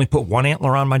 I only put 1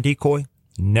 antler on my decoy,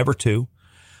 never 2.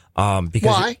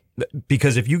 Why?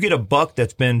 Because if you get a buck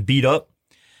that's been beat up,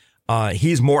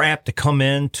 he's more apt to come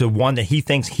in to one that he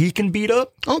thinks he can beat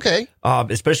up. Okay.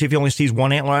 Especially if he only sees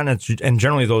 1 antler on it. And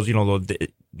generally those,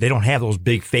 they don't have those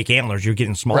big fake antlers. You're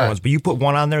getting small ones, but you put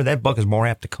 1 on there, that buck is more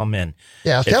apt to come in.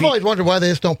 Yeah. See, I've always wondered why they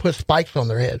just don't put spikes on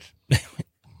their heads.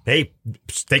 Hey,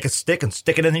 take a stick and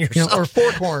stick it in yourself. Or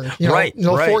fork horns. Right.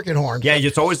 Forking horns. Yeah,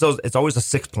 it's always a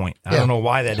 6 point. I don't know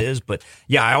why that is, but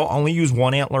yeah, I only use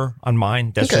 1 antler on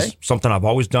mine. That's just something I've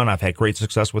always done. I've had great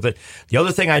success with it. The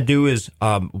other thing I do is,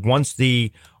 once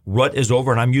the rut is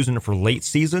over and I'm using it for late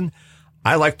season,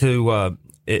 I like to,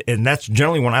 and that's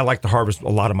generally when I like to harvest a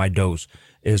lot of my does,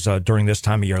 is during this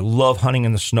time of year. I love hunting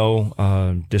in the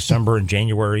snow, December and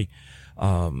January.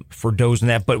 For does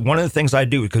and that. But one of the things I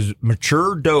do, because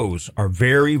mature does are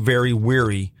very, very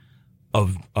weary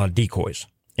of decoys.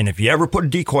 And if you ever put a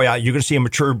decoy out, you're going to see a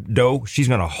mature doe. She's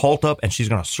going to halt up and she's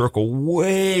going to circle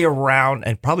way around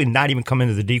and probably not even come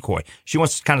into the decoy. She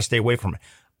wants to kind of stay away from it.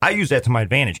 I use that to my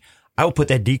advantage. I will put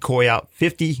that decoy out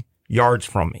 50 yards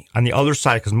from me on the other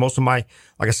side, because most of my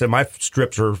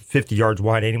strips are 50 yards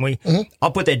wide anyway. Mm-hmm.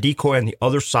 I'll put that decoy on the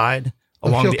other side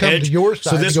along the edge.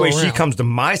 So this way she comes to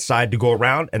my side to go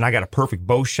around, and I got a perfect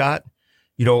bow shot,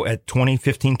 at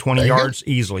 15, 20 yards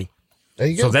easily. There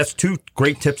you go. So that's 2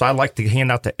 great tips I like to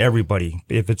hand out to everybody.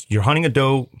 If you're hunting a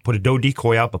doe, put a doe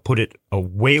decoy out, but put it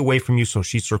way away from you so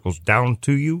she circles down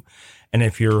to you. And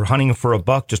if you're hunting for a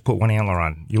buck, just put 1 antler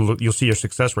on. You'll see your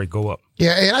success rate go up.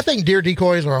 Yeah, and I think deer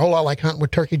decoys are a whole lot like hunting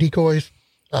with turkey decoys.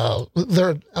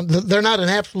 They're not an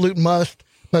absolute must,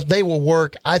 but they will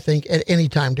work, I think, at any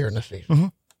time during the season. Mm-hmm.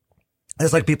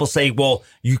 It's like people say, well,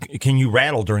 can you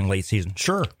rattle during late season?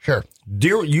 Sure.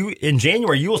 Deer, in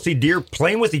January, you will see deer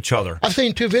playing with each other. I've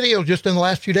seen 2 videos just in the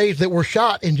last few days that were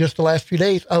shot in just the last few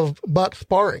days of bucks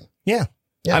sparring. Yeah.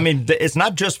 I mean, it's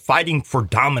not just fighting for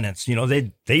dominance.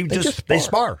 They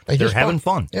spar. They're having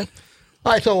fun. Yeah.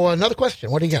 All right, so another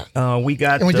question. What do you got? And we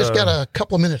just got a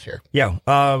couple of minutes here. Yeah.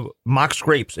 Mock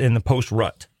scrapes in the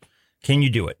post-rut. Can you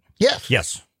do it? Yes.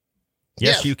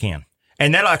 Yes, you can.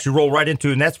 And that'll actually roll right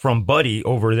into, and that's from Buddy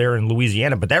over there in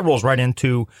Louisiana, but that rolls right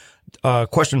into a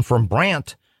question from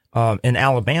Brant in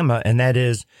Alabama, and that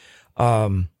is,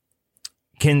 can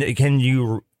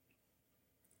you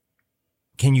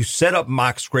set up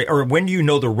mock scrape, or when do you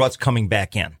know the rut's coming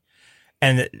back in?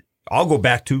 And I'll go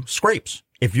back to scrapes.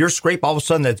 if your scrape all of a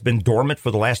sudden that's been dormant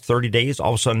for the last 30 days,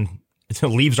 all of a sudden the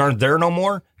leaves aren't there no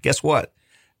more, guess what?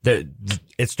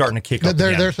 It's starting to kick up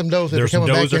again. There's some does that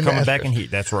are coming back in heat.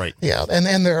 That's right. Yeah,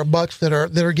 and there are bucks that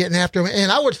are getting after them.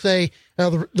 And I would say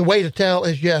the way to tell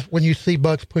is, yes, when you see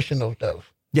bucks pushing those does.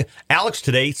 Yeah. Alex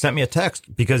today sent me a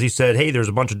text because he said, hey, there's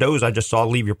a bunch of does I just saw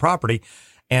leave your property.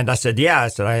 And I said, yeah. I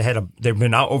said, they've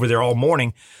been out over there all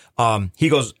morning. He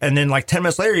goes, and then like 10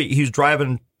 minutes later, he was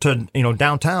driving to,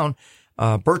 downtown,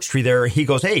 Birch Tree there. He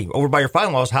goes, hey, over by your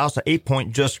father-in-law's house, at 8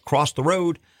 Point, just across the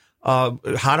road,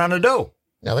 hot on a doe.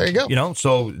 Now there you go.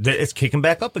 So it's kicking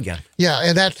back up again. Yeah,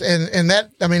 and that's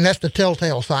the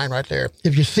telltale sign right there.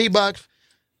 If you see bucks,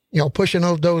 pushing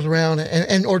those does around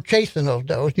and or chasing those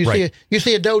does, you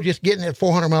see a doe just getting at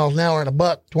 400 miles an hour and a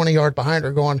buck 20 yards behind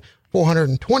her going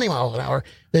 420 miles an hour,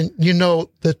 then you know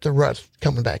that the rut's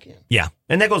coming back in. Yeah,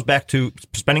 and that goes back to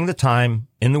spending the time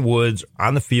in the woods,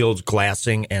 on the fields,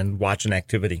 glassing and watching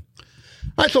activity.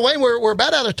 All right, so Wayne, we're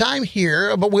about out of time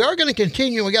here, but we are going to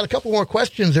continue. We got a couple more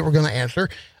questions that we're going to answer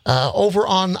over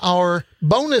on our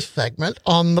bonus segment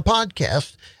on the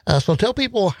podcast. So tell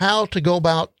people how to go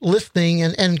about listening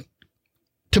and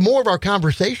to more of our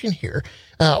conversation here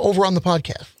over on the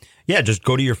podcast. Yeah, just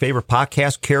go to your favorite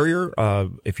podcast carrier.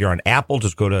 If you're on Apple,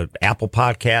 just go to Apple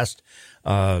Podcast.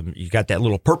 You got that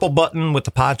little purple button with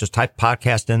the pod. Just type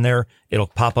podcast in there. It'll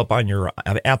pop up on your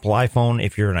Apple iPhone.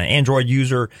 If you're an Android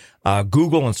user,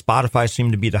 Google and Spotify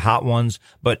seem to be the hot ones.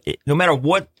 But no matter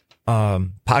what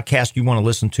podcast you want to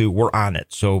listen to, we're on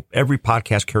it. So every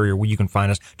podcast carrier where you can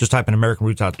find us, just type in American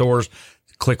Roots Outdoors.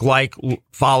 Click like,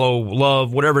 follow,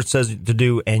 love, whatever it says to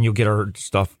do, and you'll get our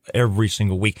stuff every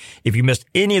single week. If you missed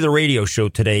any of the radio show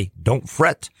today, don't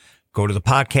fret. Go to the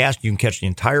podcast. You can catch the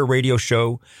entire radio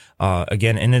show,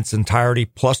 again, in its entirety,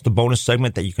 plus the bonus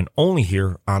segment that you can only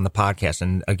hear on the podcast.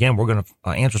 And again, we're going to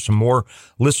answer some more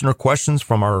listener questions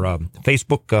from our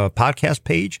Facebook podcast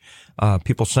page.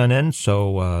 People sent in.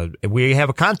 So we have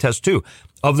a contest, too.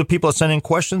 Of the people that sent in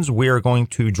questions, we are going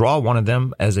to draw one of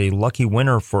them as a lucky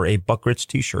winner for a Buck Grits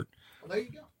t-shirt. Well, there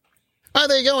you go. All right,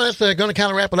 there you go. That's going to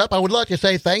kind of wrap it up. I would like to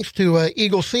say thanks to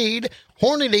Eagle Seed,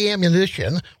 Hornady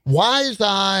Ammunition, Wise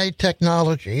Eye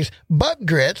Technologies, Buck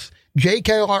Grits,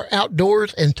 JKR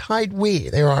Outdoors, and Tide We.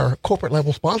 They are our corporate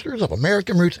level sponsors of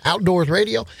American Roots Outdoors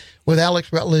Radio with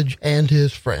Alex Rutledge and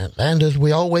his friends. And as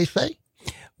we always say,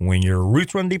 when your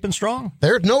roots run deep and strong,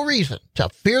 there's no reason to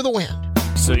fear the wind.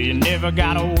 So you never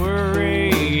gotta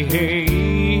worry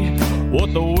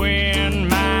what the wind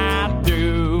might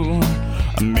do.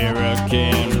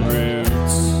 American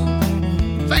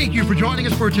Roots. Thank you for joining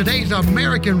us for today's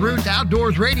American Roots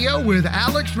Outdoors Radio with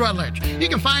Alex Rutledge. You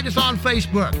can find us on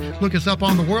Facebook. Look us up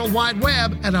on the World Wide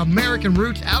Web at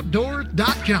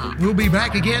AmericanRootsOutdoors.com. We'll be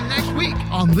back again next week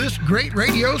on this great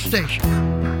radio station.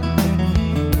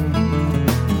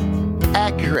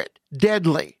 Accurate,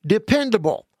 deadly,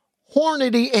 dependable.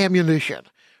 Hornady Ammunition.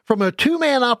 From a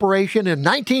two-man operation in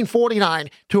 1949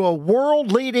 to a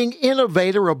world-leading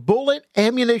innovator of bullet,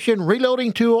 ammunition,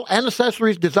 reloading tool, and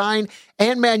accessories design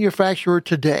and manufacturer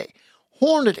today.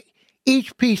 Hornady.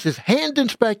 Each piece is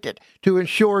hand-inspected to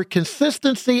ensure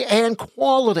consistency and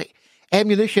quality.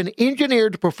 Ammunition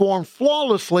engineered to perform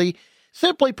flawlessly.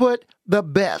 Simply put, the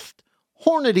best.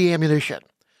 Hornady Ammunition.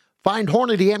 Find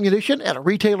Hornady Ammunition at a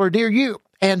retailer near you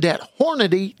and at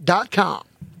Hornady.com.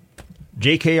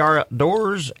 JKR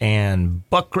Outdoors and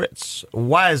Buck Grits,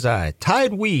 Wise Eye,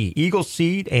 Tide We, Eagle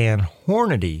Seed, and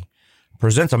Hornady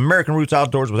presents American Roots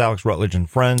Outdoors with Alex Rutledge and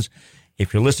friends.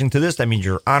 If you're listening to this, that means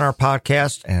you're on our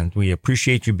podcast, and we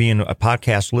appreciate you being a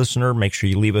podcast listener. Make sure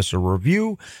you leave us a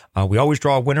review. We always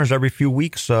draw winners every few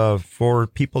weeks for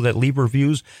people that leave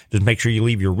reviews. Just make sure you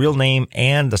leave your real name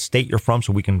and the state you're from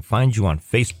so we can find you on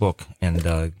Facebook and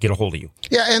get a hold of you.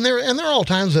 Yeah, and there are all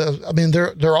times of,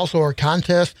 there also are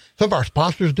contests. Some of our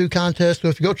sponsors do contests. So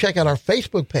if you go check out our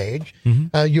Facebook page,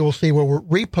 you will see where we're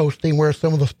reposting where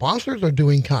some of the sponsors are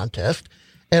doing contests.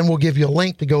 And we'll give you a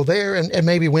link to go there and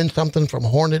maybe win something from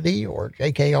Hornady or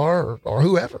JKR or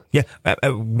whoever. Yeah.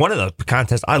 One of the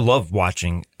contests I love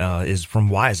watching is from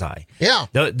Wise Eye. Yeah.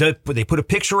 They put a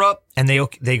picture up and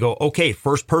they go, okay,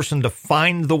 first person to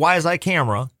find the Wise Eye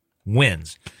camera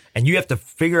wins. And you have to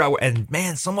figure out, and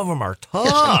man, some of them are tough.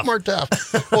 Yeah, some of them are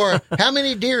tough. Or how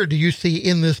many deer do you see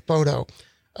in this photo?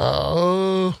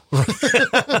 Oh.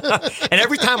 And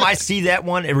every time I see that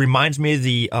one, it reminds me of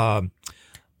the...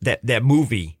 That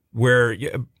movie where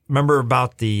you remember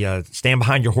about the stand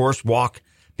behind your horse walk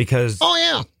because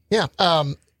Life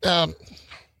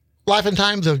and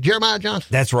Times of Jeremiah Johnson.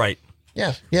 That's right.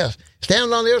 Yes.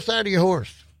 Stand on the other side of your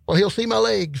horse. Well, he'll see my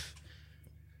legs.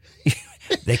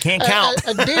 They can't count.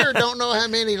 A deer don't know how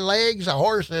many legs a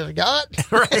horse has got.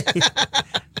 Right.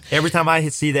 Every time I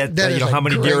see that how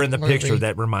many deer in the picture,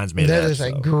 that reminds me of that. That is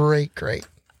a great, great,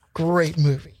 great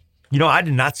movie. I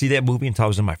did not see that movie until I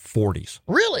was in my 40s.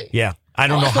 Really? Yeah. I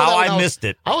don't know how I missed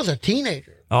it. I was a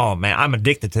teenager. Oh, man. I'm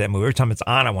addicted to that movie. Every time it's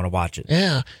on, I want to watch it.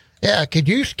 Yeah. Yeah. Could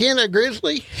you skin a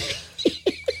grizzly?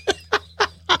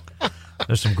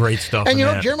 There's some great stuff and in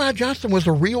that. Jeremiah Johnson was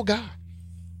a real guy.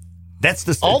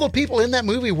 All the people in that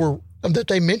movie that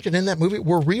they mentioned in that movie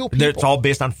were real people. It's all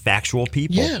based on factual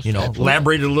people. Yes, absolutely.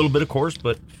 Elaborated a little bit, of course,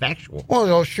 but factual.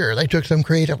 Well, sure, they took some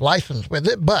creative license with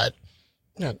it, but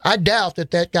I doubt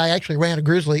that guy actually ran a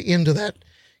grizzly into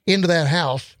that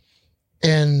house,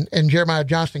 and Jeremiah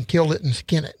Johnson killed it and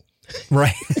skinned it.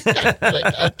 Right.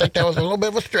 I think that was a little bit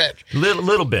of a stretch.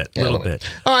 Little bit.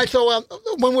 All right. So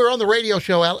when we were on the radio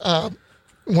show,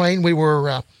 Wayne, we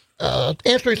were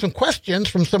answering some questions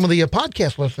from some of the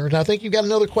podcast listeners. I think you got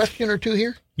another question or two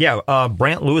here. Yeah.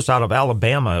 Brant Lewis out of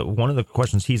Alabama. One of the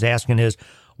questions he's asking is,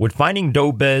 would finding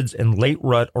doe beds in late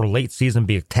rut or late season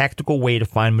be a tactical way to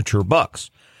find mature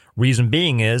bucks? Reason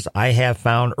being is I have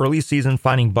found early season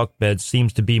finding buck beds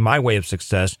seems to be my way of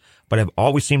success, but I've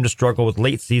always seemed to struggle with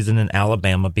late season in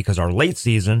Alabama because our late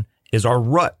season is our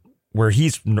rut where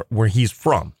he's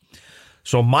from.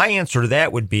 So my answer to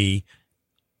that would be,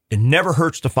 it never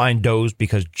hurts to find does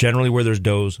because generally where there's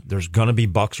does, there's going to be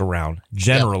bucks around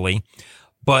generally. Yep.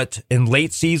 But in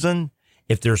late season,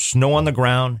 if there's snow on the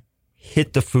ground,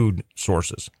 hit the food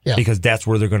sources because that's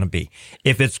where they're going to be.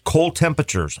 If it's cold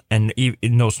temperatures and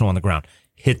no snow on the ground,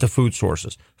 hit the food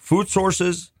sources. Food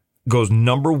sources goes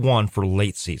number one for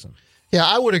late season. Yeah,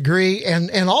 I would agree.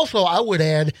 And also I would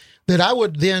add that I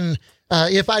would then,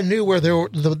 if I knew where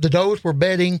the does were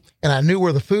bedding and I knew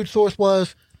where the food source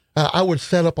was, I would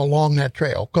set up along that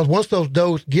trail. Because once those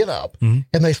does get up and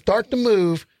they start to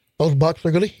move, those bucks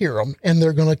are going to hear them and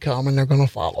they're going to come and they're going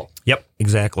to follow. Yep,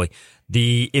 exactly.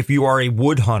 If you are a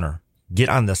wood hunter, get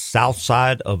on the south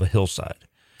side of a hillside.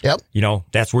 Yep.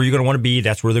 That's where you're going to want to be.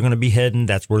 That's where they're going to be heading.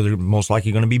 That's where they're most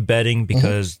likely going to be bedding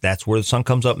because that's where the sun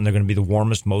comes up and they're going to be the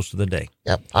warmest most of the day.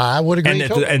 Yep. I would agree.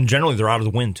 And generally they're out of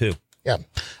the wind too. Yep.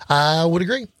 I would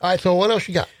agree. All right. So what else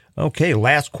you got? Okay.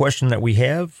 Last question that we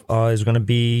have is going to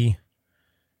be.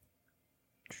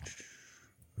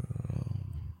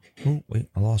 Oh, wait,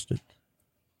 I lost it.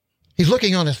 He's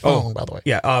looking on his phone, by the way.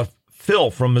 Yeah.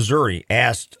 Phil from Missouri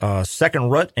asked,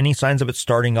 second rut, any signs of it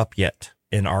starting up yet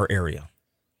in our area?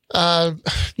 As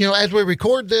we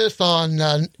record this on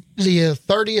the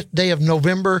 30th day of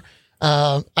November,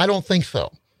 I don't think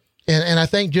so. And I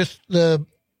think just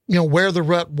where the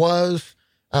rut was,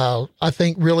 I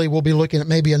think really we'll be looking at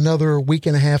maybe another week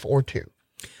and a half or two.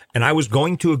 And I was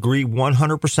going to agree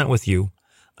 100% with you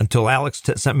until Alex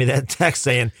sent me that text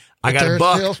saying, I got a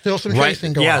buck. Still some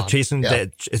chasing going on. Chasing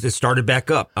that it started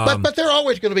back up. But there are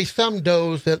always going to be some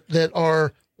does that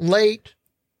are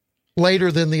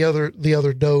later than the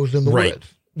other does in the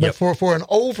woods. But for an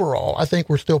overall, I think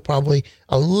we're still probably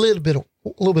a little bit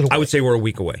away. I would say we're a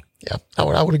week away. Yeah,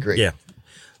 I would agree. Yeah.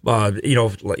 Like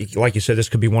you said, this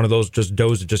could be one of those just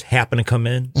does that just happen to come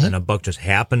in and a buck just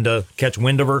happened to catch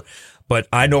wind of her. But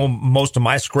I know most of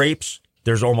my scrapes,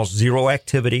 there's almost zero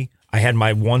activity. I had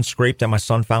my one scrape that my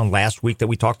son found last week that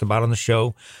we talked about on the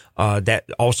show, that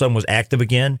all of a sudden was active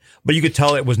again. But you could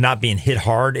tell it was not being hit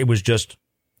hard. It was just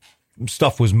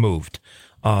stuff was moved.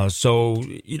 So,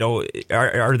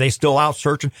 are they still out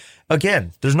searching?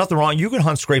 Again, there's nothing wrong. You can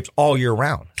hunt scrapes all year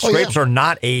round. Scrapes are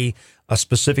not a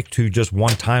specific to just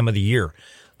one time of the year.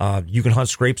 You can hunt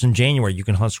scrapes in January. You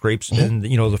can hunt scrapes in,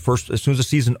 as soon as the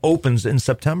season opens in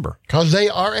September. Because they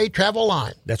are a travel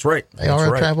line. That's right. They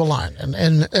are a travel line.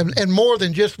 And more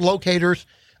than just locators,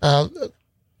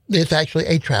 it's actually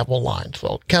a travel line.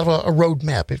 So kind of a road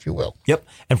map, if you will. Yep.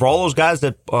 And for all those guys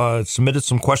that submitted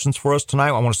some questions for us tonight,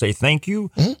 I want to say thank you.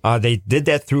 They did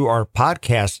that through our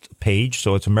podcast page.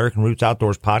 So it's American Roots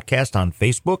Outdoors Podcast on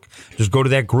Facebook. Just go to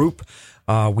that group.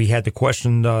 We had the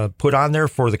question put on there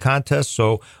for the contest,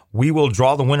 so we will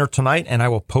draw the winner tonight, and I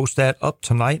will post that up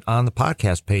tonight on the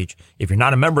podcast page. If you're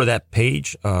not a member of that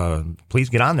page, please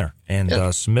get on there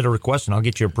and submit a request, and I'll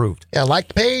get you approved. Yeah, like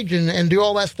the page and do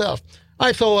all that stuff. All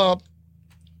right, so,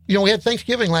 we had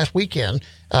Thanksgiving last weekend.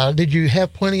 Did you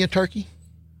have plenty of turkey?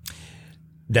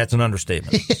 That's an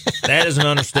understatement. That is an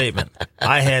understatement.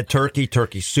 I had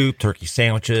turkey soup, turkey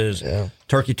sandwiches,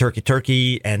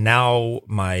 turkey, and now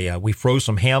we froze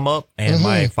some ham up, and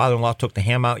my father-in-law took the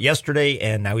ham out yesterday,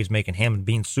 and now he's making ham and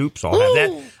bean soup, so I'll have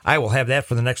that. I will have that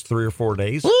for the next 3 or 4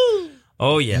 days.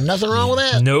 Oh, yeah. Nothing wrong with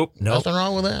that. Nope. Nothing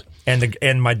wrong with that.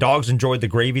 And my dogs enjoyed the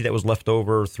gravy that was left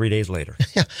over 3 days later.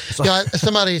 Yeah.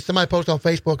 Somebody posted on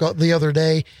Facebook the other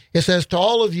day. It says to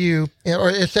all of you,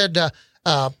 or it said,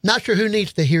 not sure who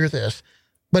needs to hear this,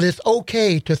 but it's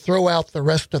okay to throw out the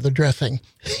rest of the dressing.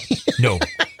 No,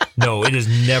 it is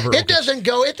never. It doesn't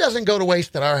go to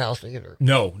waste at our house either.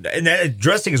 No, and that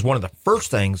dressing is one of the first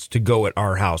things to go at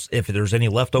our house if there's any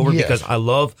leftover, because I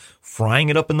love frying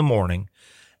it up in the morning.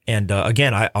 And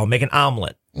again, I'll make an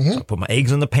omelet. Mm-hmm. I put my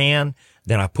eggs in the pan,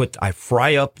 then I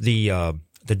fry up the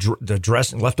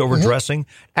dressing, leftover dressing.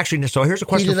 Actually, so here's a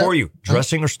question for you: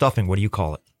 dressing or stuffing? What do you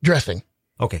call it? Dressing.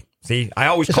 Okay. See, I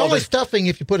always it's call only it stuffing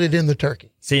if you put it in the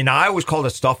turkey. See, now I always call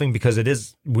it stuffing because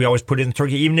we always put it in the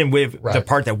turkey, even with the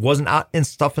part that wasn't out in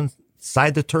stuffing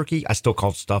inside the turkey. I still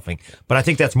call it stuffing, but I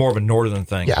think that's more of a northern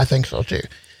thing. Yeah, I think so too.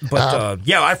 But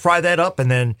I fry that up and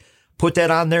then put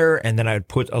that on there, and then I'd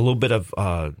put a little bit of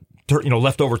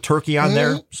leftover turkey on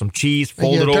there, some cheese,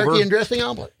 fold it over. Turkey and dressing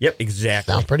omelet. Yep,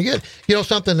 exactly. Sounds pretty good. You know,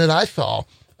 something that I saw,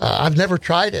 I've never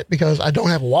tried it because I don't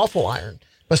have a waffle iron,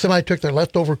 but somebody took their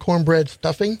leftover cornbread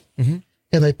stuffing and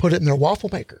they put it in their waffle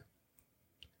maker.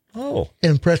 Oh.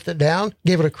 And pressed it down,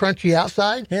 gave it a crunchy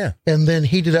outside. Yeah. And then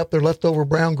heated up their leftover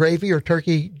brown gravy or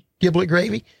turkey giblet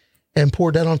gravy and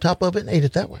poured that on top of it and ate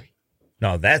it that way.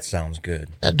 No, that sounds good.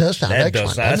 That does sound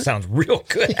excellent. That sounds real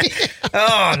good.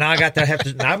 Oh, now I got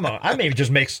to I may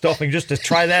just make stuffing just to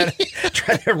try that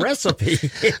recipe.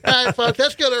 All right, folks,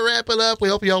 that's going to wrap it up. We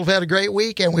hope you all have had a great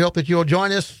week, and we hope that you'll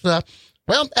join us. You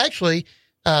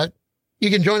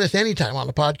can join us anytime on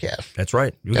the podcast. That's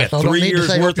right. We got so 3 years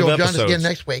worth of you'll episodes. Join us again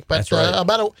next week. But that's right. I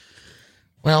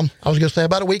was going to say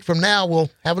about a week from now, we'll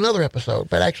have another episode.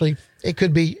 But actually, it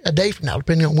could be a day from now,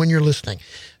 depending on when you're listening.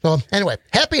 So anyway,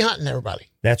 happy hunting, everybody.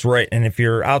 That's right. And if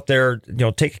you're out there,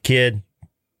 take a kid,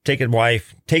 take a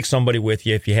wife, take somebody with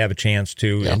you if you have a chance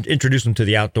to, and introduce them to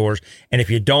the outdoors. And if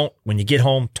you don't, when you get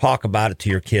home, talk about it to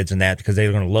your kids and that, because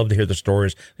they're going to love to hear the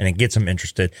stories and it gets them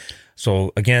interested.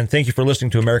 So again, thank you for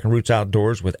listening to American Roots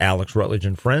Outdoors with Alex Rutledge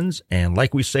and friends. And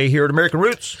like we say here at American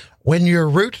Roots, when your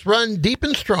roots run deep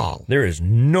and strong, there is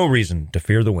no reason to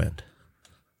fear the wind.